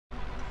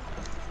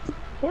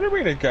What do you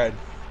mean again?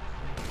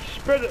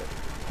 Spin it!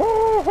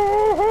 Ho,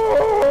 ho,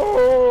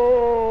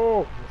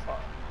 ho.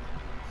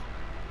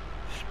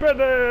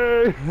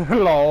 Spinning!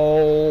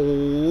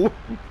 LOL!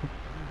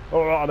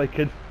 Alright,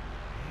 Anakin.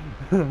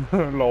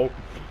 LOL.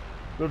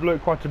 They've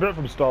learned quite a bit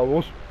from Star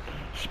Wars.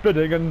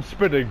 Spinning and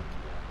spinning.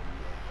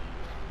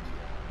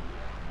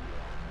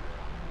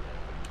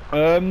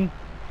 I've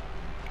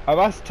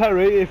asked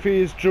Terry if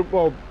he's jumped.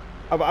 Well,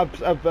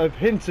 I've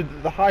hinted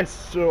that the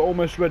heists are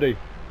almost ready,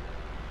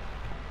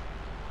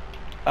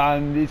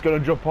 and he's going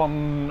to jump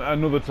on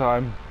another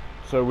time.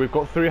 So we've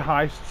got 3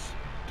 heists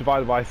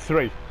divided by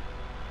 3.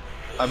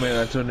 I mean,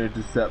 I still need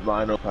to set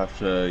mine up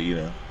after, you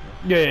know.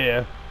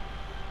 Yeah.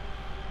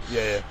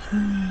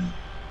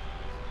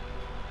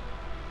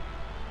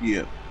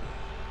 Yep.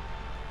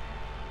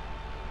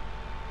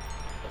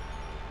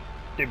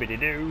 Dibbity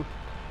doo.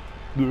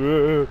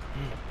 No!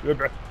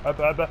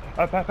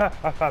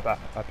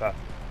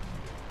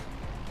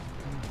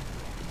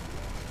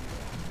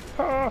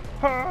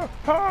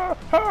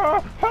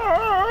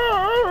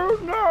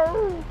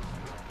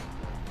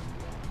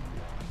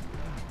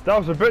 That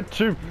was a bit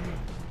too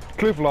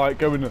cliff-like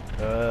going. Holy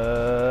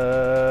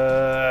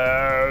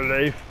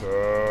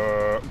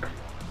fuck!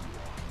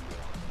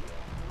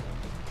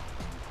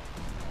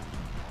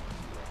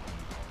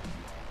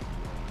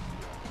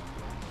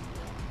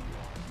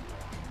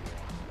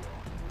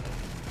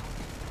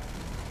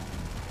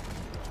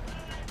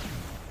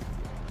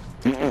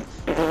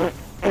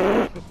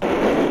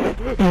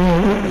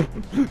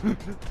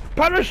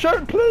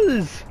 Parachute,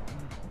 please!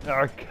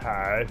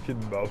 Okay, if you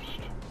must.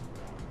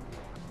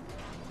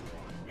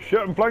 Shit,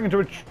 I'm flying into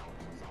a...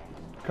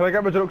 Can I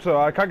get my deluxe?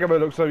 I can't get my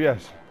deluxe, so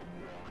yes.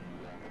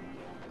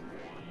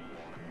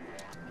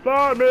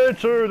 Fly me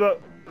to the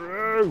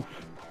roof!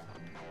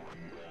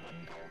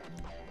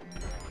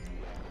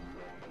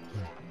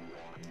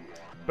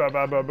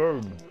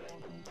 Ba-ba-ba-boom.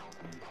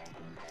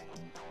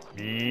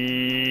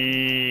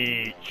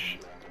 Beach.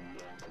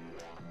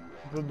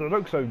 The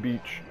Deluxo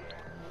beach.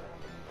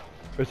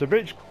 It's a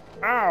beach.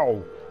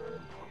 Ow!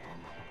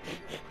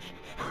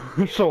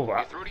 Saw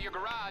that. Through to your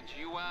garage.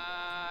 You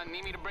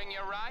need me to bring you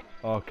a ride?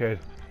 Okay.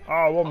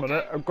 Oh, 1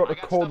 minute. I've got to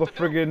call the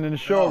friggin'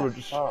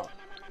 insurance.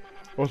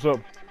 What's up?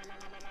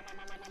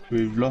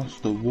 We've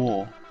lost the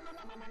war.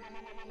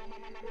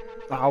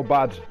 How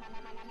bad?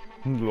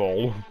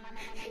 Lol.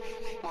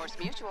 Force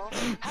Mutual.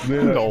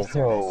 No.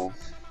 So,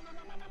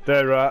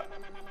 They're at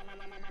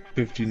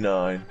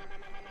 59.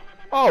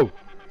 Oh!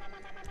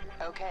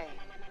 Okay.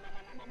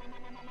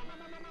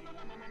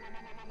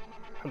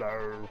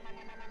 Hello.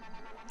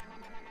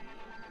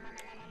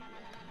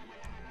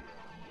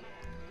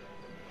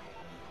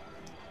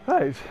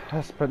 Right,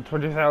 I spent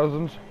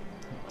 20,000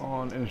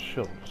 on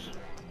insurance.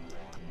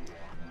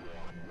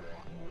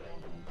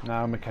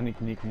 Now mechanic.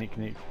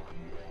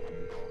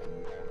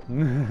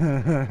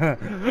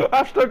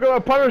 I've still got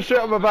a parachute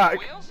on my back.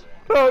 Wheels?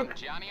 Look.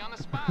 Johnny on the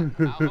spot. I'll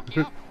hook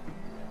you up.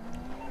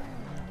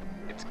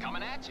 It's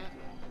coming at you.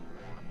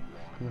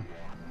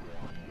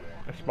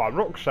 It's my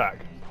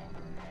rucksack.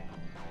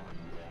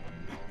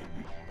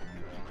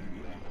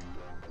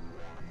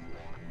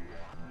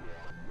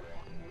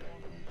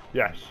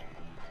 Yes.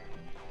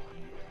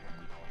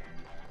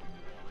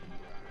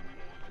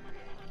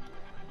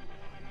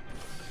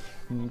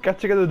 Get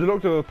together the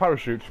look of the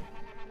parachute.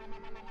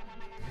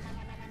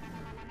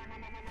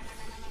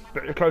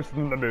 Bit closer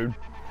than the moon.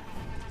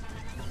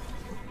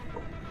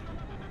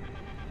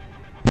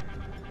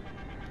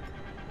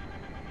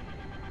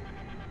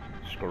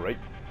 Scrape.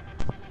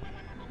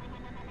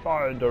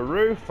 Find a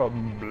roof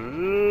and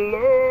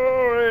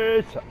blow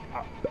it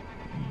up.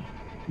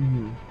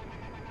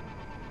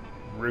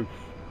 Roof.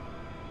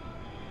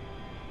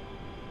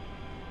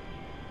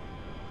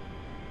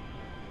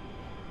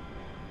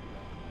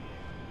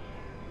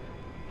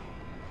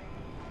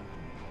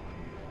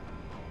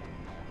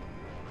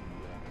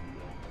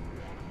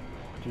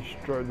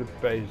 Destroy the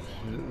base.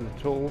 Is it the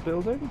tall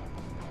building?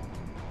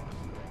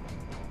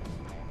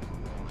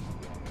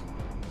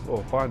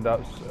 Oh, find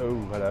out. Oh,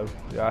 hello.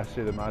 Yeah, I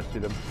see them.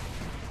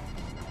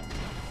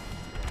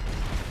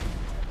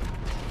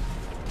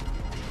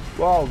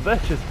 Wow,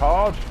 this is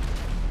hard.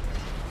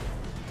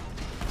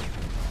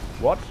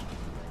 What?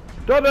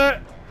 Done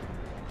it!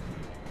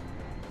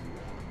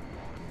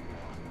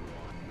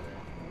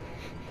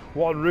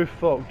 One roof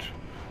fucked.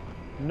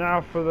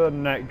 Now for the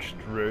next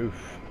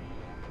roof.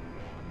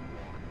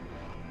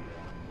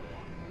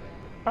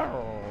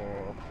 Oh.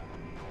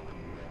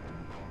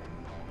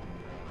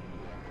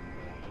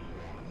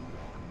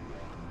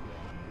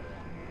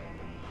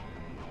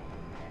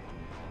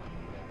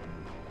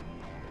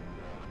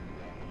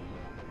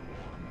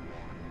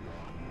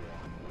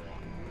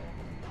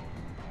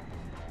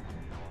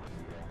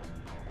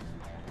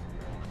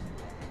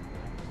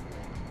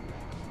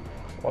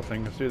 I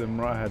think I see them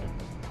right ahead.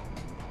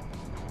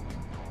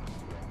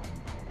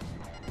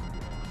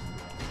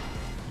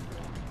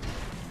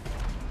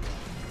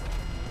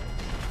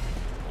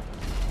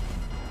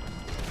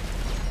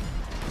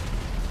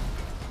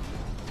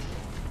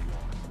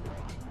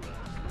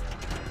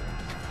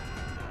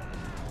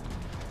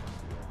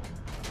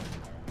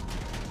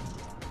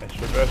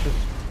 Let's reverse this.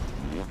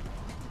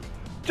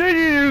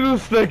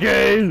 Jesus,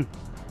 Sticky!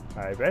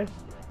 Maybe.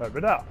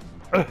 Maybe not.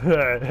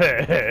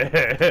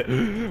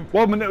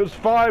 1 minute was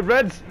 5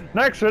 reds.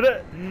 Next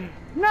minute,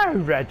 no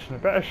reds and a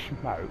bit of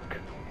smoke.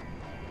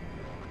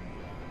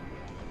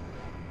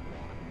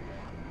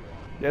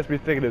 Yes, we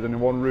thinking there's only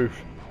one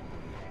roof.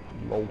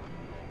 Lol.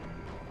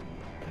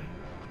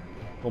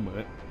 1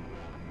 minute.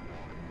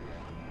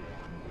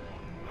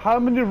 How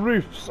many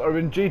roofs are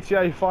in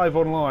GTA 5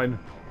 Online?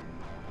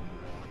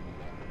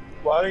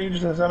 Why don't you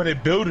just have so many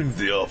buildings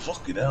there?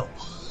 Fucking hell.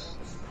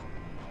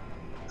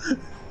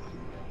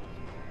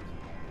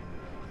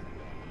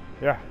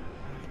 Yeah.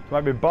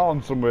 Might be a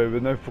barn somewhere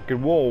with no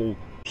fucking wall.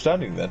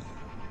 Standing then.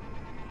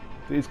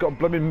 He's got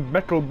blooming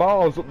metal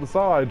bars up the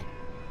side.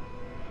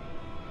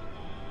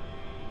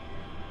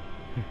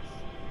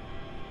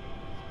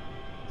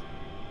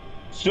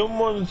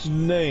 Someone's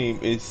name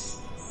is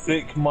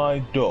Thick My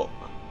Duck.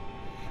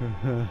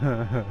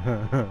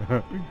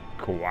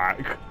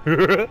 Quack.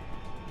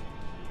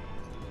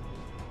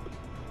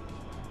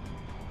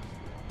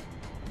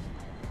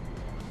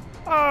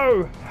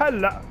 Oh,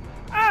 hello.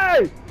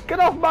 Hey, get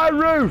off my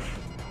roof.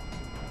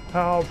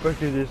 How big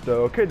is this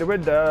door? Keep the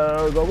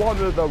window, the one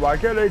with the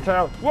waggly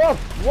tail.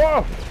 Woof,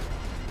 woof.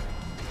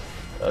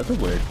 That's a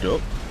weird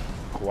duck.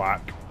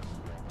 Quack.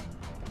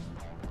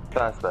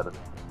 That's better.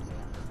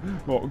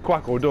 What,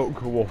 quack or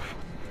duck? Woof.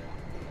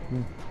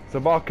 It's a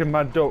barking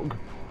mad duck.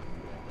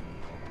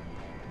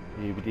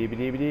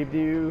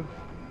 Dee-ba-dee-ba-dee-ba-dee-ba-doo.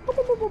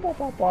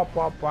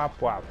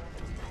 Wop-wop-wop-wop-wop-wop-wop.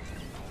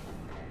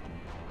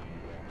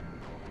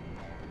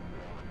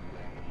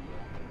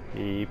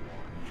 The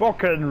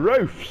fucking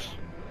roofs.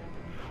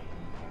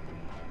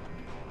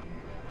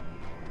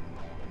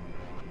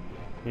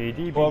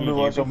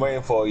 What I'm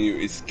waiting for you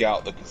is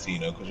scout the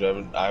casino because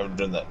I haven't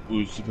done that. We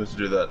were supposed to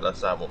do that last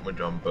time with my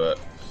John, but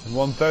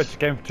 130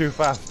 came too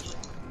fast.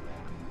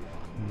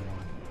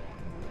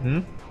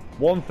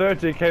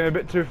 130 came a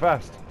bit too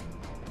fast.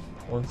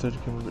 130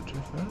 came a bit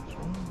too fast.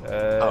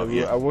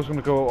 Yeah. I was going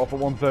to go off at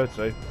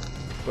 130,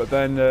 but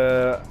then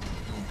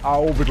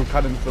our orbital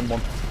cannon someone.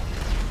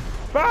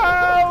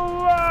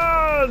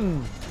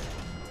 Fallon!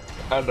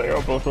 And they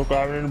also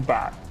cannon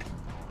back.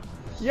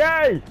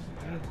 Yay!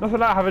 Nothing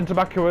like having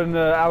tobacco and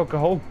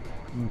alcohol.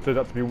 Turned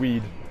out to be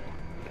weed.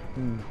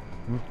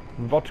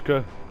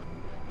 Vodka.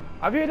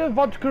 Have you heard of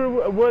vodka,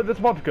 a word that's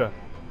vodka?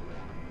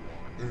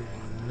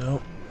 No.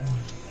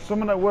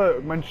 Someone at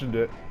work mentioned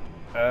it.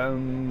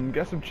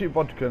 Get some cheap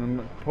vodka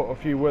and put a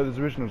few Werther's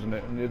Originals in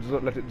it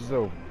and let it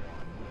dissolve.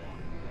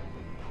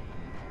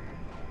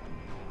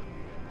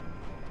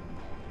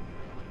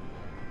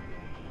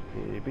 I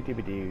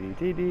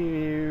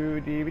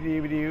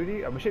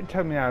wish it'd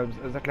tell me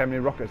exactly how many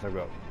rockets I've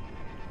got.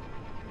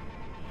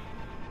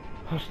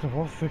 That's the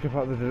one thing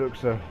about the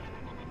deluxe though.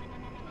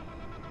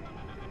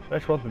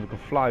 That's one thing, we can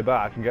fly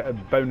back and get a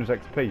bonus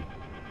XP.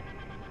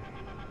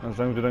 As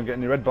long as we don't get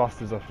any red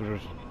bastards after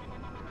us.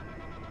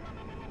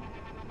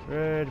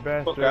 Red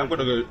bastards. Okay, I'm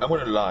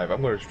gonna live.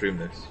 I'm gonna stream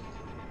this.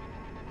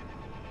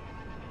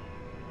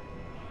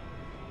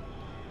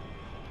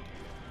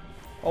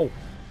 Oh,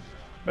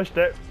 missed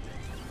it.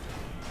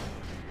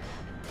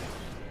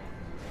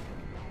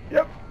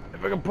 Yep,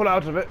 if I can pull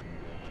out of it.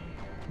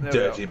 There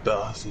Dirty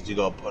bastard, you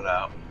gotta pull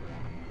out.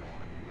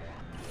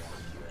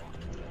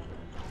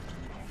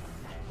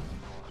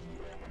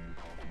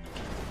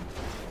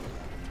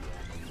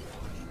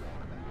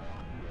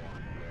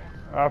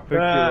 I'll pick you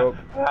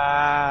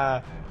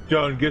up.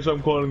 John, guess what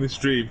I'm calling this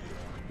stream?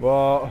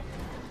 What?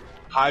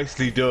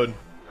 Heistly done.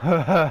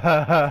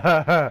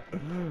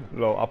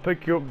 Look, I'll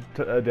pick you up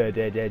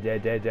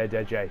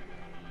Jay.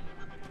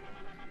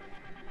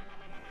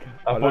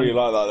 I thought you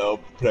like that little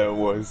play on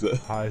words there.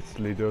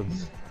 Heistly done.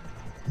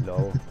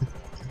 No.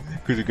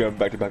 Because you're going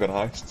back to back on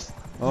heists.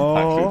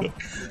 Oh.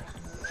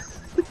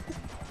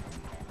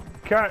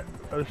 Can't.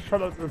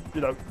 Shut up,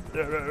 you know.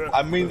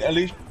 I mean, at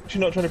least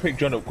you're not trying to pick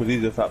John up because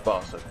he's a fat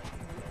bastard.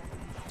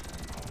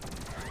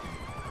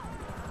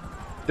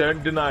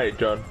 Don't deny it,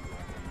 John.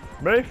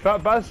 Me,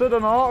 fat bastard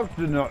and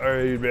not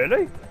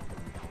really?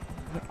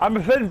 I'm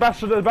a thin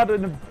bastard and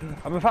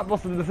I'm a fat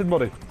bastard with a thin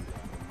body.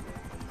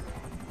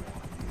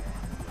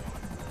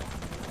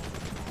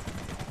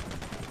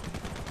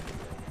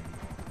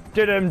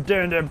 Dum.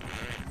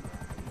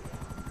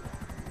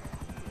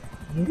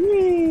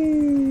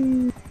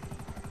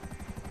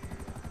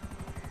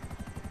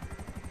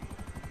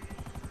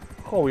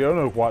 Oh, you're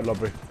no white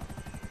lobby.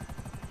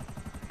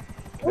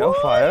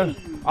 Hellfire.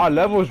 Our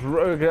levels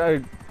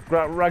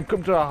rank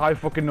up to a high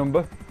fucking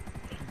number.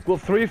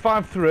 Got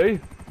 353,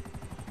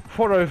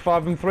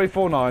 405 and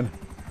 349.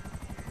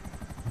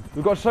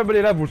 We've got so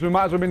many levels we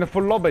might as well be in a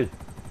full lobby.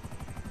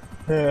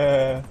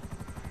 Yeah.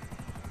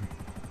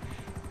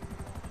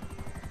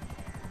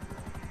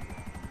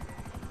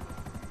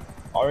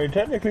 I mean,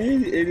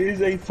 technically, it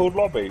is a full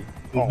lobby.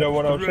 There's no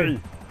one else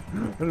in.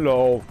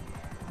 Hello.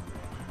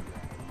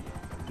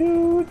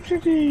 2,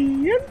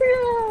 3, and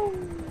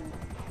beyond.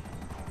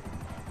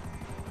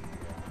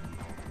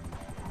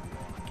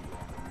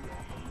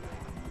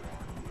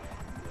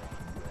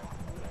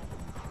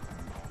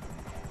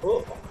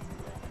 Oh.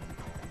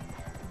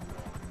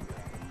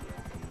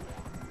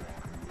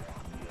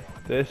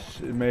 This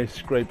may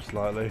scrape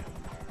slightly.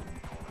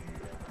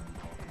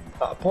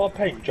 That poor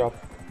paint job.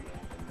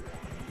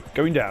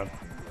 Going down.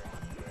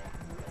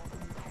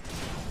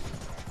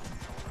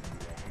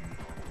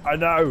 I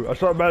know,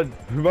 that's what I meant.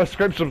 We must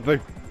scrape something.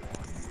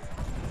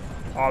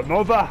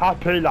 Another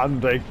happy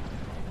landing.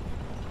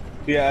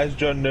 Yeah, as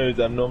John knows,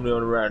 I'm normally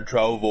on around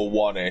 12 or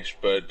 1ish,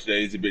 but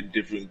today's a bit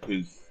different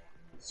because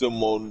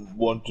someone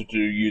wanted to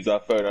use our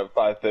phone at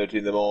 5:30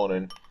 in the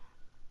morning.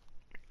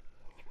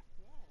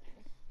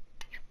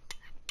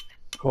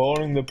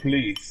 Calling the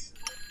police.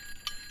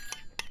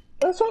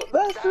 That's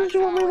literally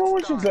what my mom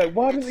was just like.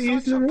 Why didn't they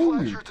use the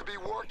room? It's such a pleasure to be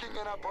working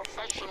in a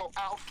professional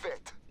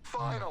outfit.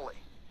 Finally.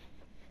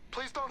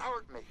 Please don't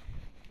hurt me.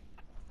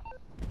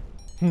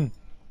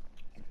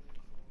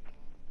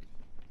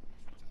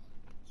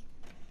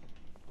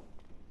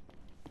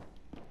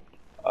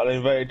 I'll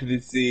invite you to the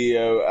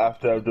CEO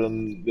after I've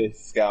done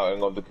this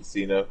scouting of the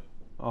casino.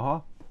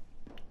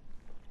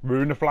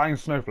 We're in a flying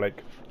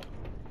snowflake.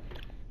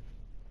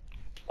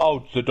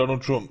 Oh, so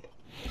Donald Trump.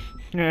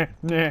 Yeah.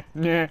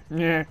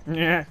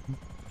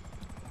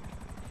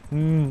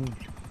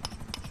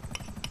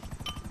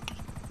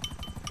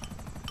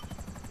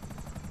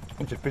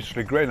 It's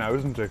officially grey now,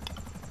 isn't it?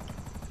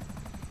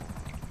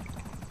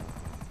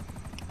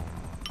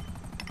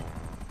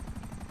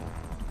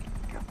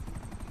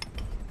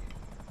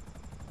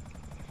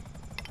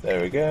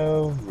 There we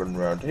go. Run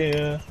around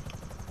here.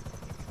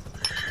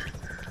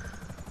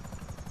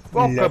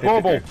 Rocker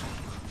bubble.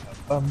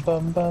 Bum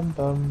bum bum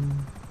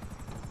bum.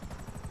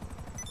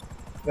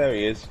 There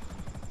he is.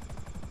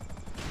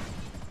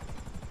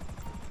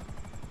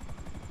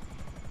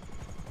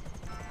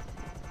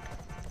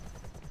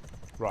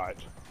 Right.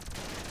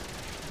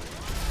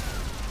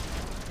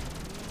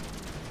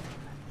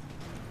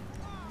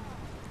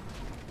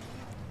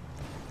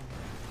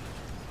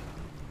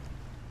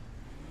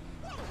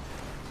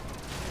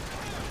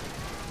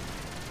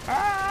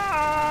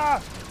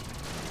 Ah!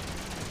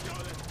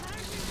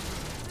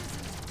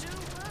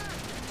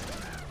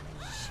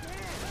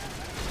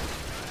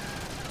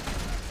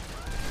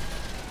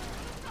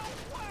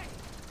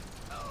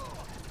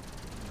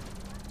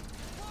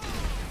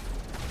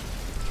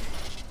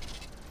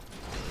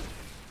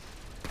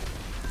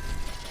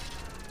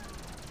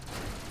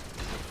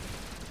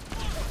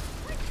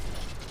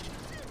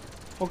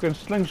 Fucking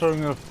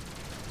slingshotting a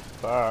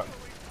bat.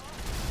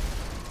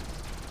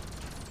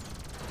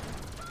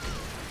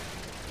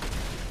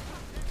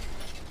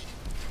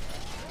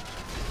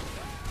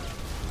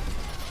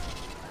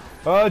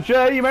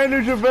 Jay, you may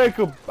lose your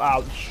vehicle.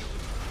 Ouch.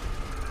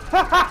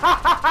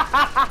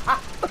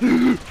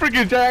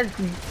 Friggin' Jack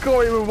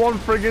caught him with one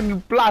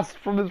friggin' blast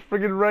from his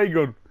friggin' ray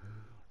gun.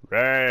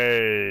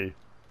 Ray.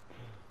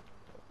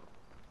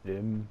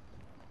 Him.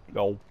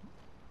 No.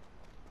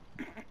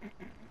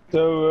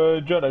 So,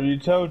 John, have you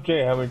told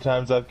Jay how many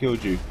times I've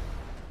killed you?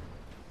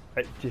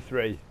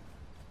 83.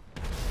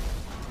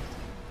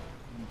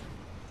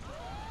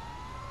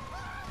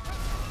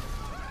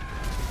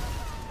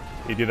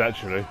 He did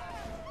actually.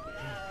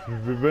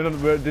 We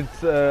did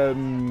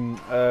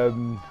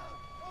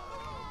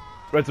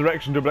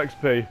Resurrection double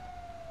XP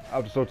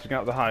after sorting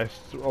out the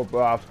heist, or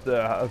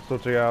after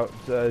sorting out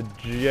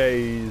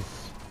Jay's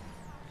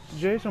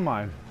or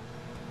mine?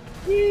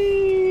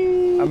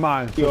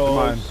 Mine. Sorting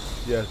mine.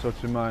 Yeah,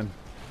 sorting mine.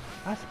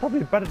 That's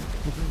probably better.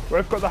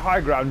 We've got the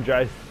high ground,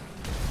 Jay.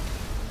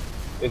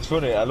 It's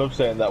funny, I love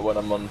saying that when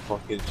I'm on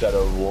fucking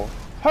Shadow of War.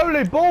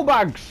 Holy ball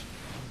bags!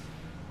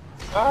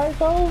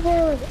 It's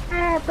over! I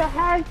have the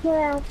high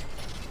ground!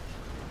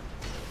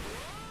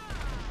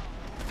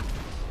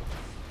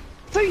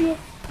 See ya!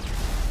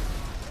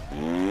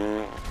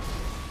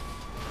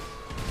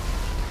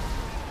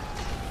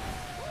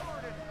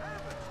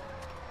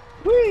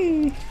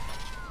 Whee!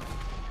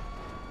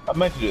 I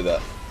meant to do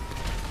that.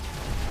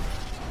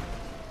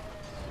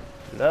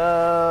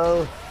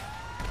 Hello.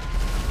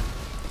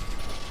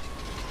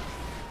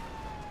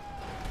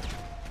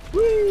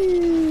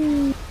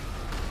 Whee!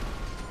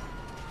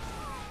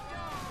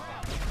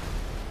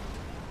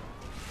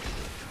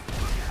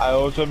 I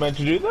also meant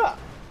to do that.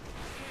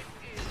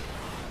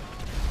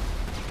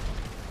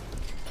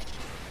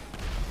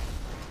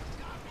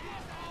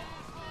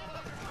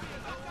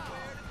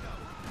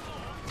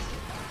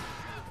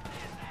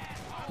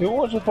 Who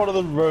wants to follow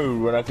the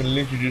road when I can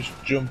literally just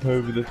jump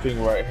over the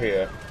thing right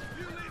here?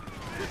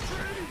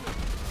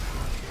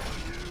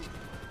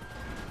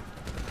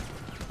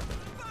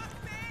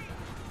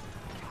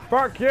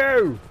 Fuck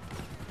you!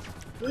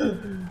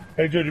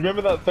 Hey George,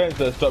 remember that fence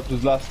that stopped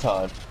us last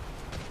time?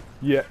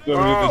 Yeah.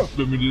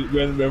 When we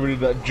did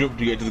that jump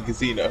to get to the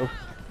casino?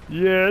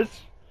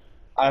 Yes.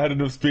 I had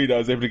enough speed, I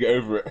was able to get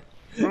over it.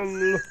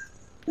 Look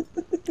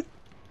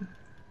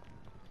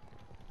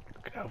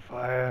how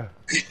fire.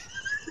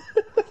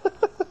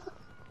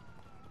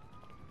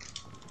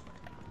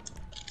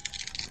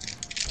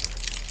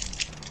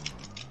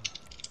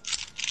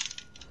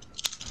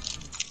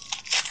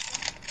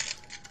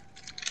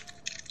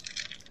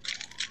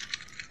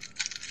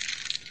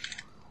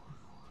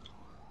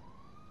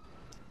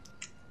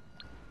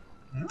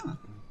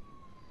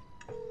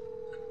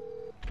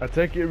 I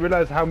take it you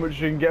realise how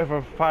much you can get for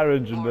a fire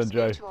engine Morse then,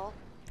 Jay. Mutual.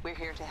 We're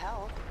here to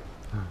help.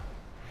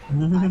 I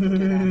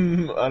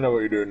know what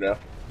you're doing now.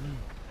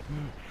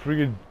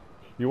 Friggin',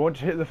 you want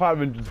to hit the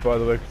fire engines by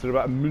the way, because they're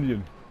about 1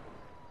 million.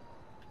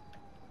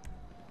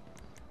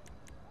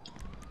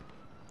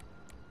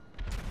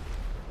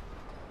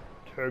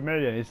 $2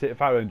 million is hit a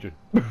fire engine.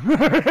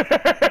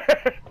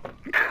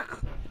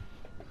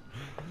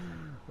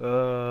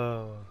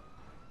 Lol.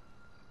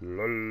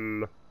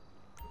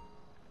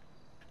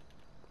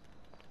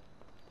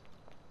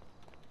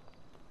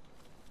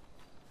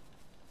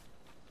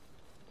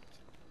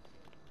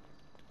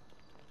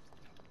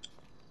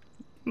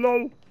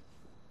 Lol.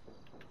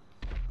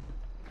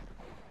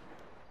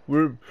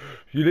 You're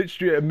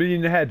literally at 1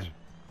 million ahead.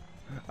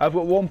 I've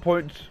got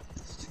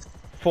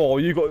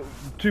 1.4, you got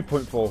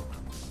 2.4.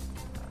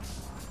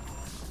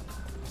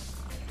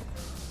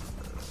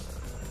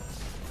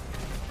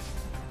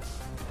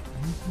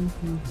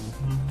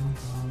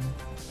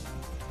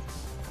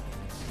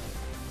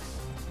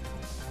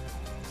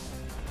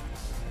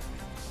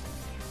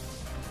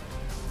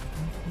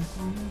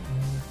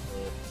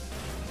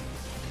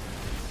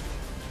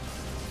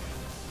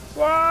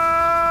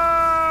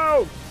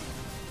 Wow!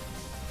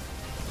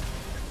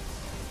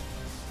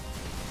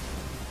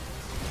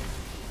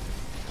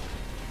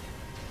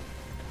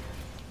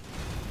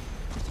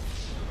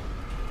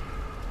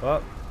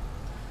 What?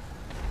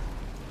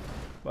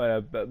 Well, yeah,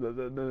 but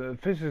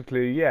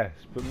physically, yes,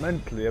 but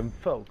mentally, I'm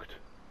fucked.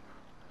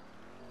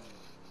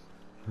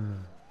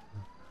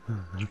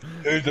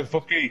 Who's the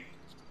fucky?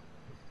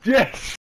 Yes!